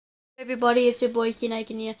Everybody, it's your boy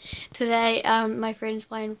Kinaken here. Today, my friend's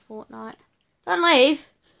playing Fortnite. Don't leave.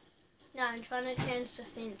 No, I'm trying to change the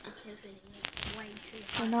sensitivity way too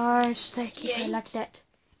high. No, stay like that.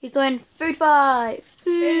 He's doing food fight.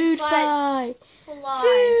 Food fight.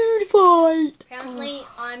 Food fight. Apparently,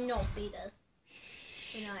 I'm not better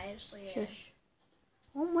than I actually am.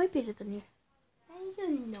 I'm way better than you. No,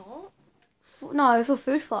 you're not. No, for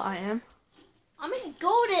food fight I am. I'm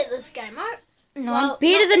good at this game. No, I'm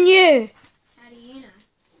better than you. How do you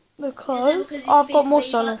know? Because I've got more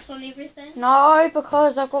solo. On everything? No,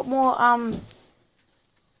 because I've got more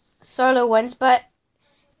solo wins, but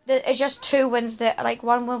it's just 2 wins that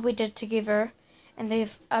one win we did together, and the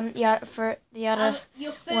for the other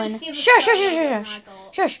your first win.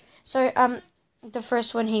 Shush. So the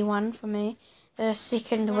first one he won for me. The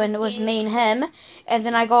second win was me and him, and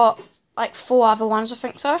then I got 4 other ones, I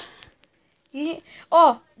think so.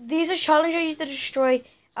 There's a challenge I used to destroy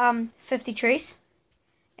 50 trees,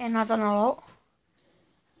 and I've done a lot.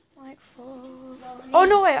 4. Oh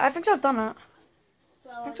no, wait! I think I've done it.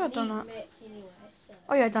 Well, I think I've done it. Anyway, so.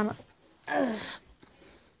 Oh yeah, I've done it.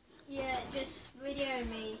 Yeah, just video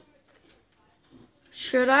me.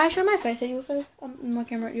 Should I show my face at your face? My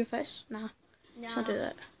camera at your face? Nah. No. Let's not do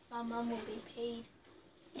that. My mum will be peed.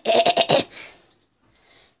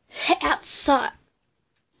 Outside.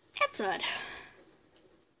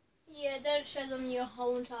 Yeah, don't show them your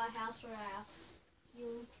whole entire house or else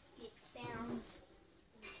you'll get found.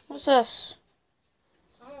 What's this?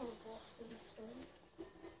 Someone lost in the storm.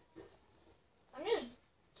 I'm just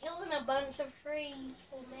killing a bunch of trees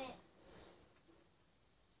for mats.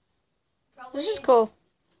 This is cool.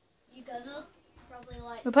 You guys are probably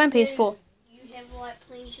We're playing PS4. You have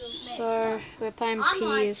plenty of mats. So we're playing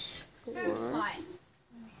PS4. Food fight.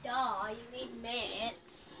 Duh, you need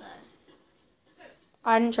mats. So.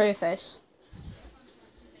 I didn't show your face.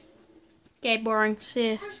 Okay, boring.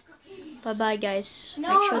 See ya. Bye bye, guys.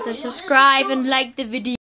 Make sure to subscribe and like the video.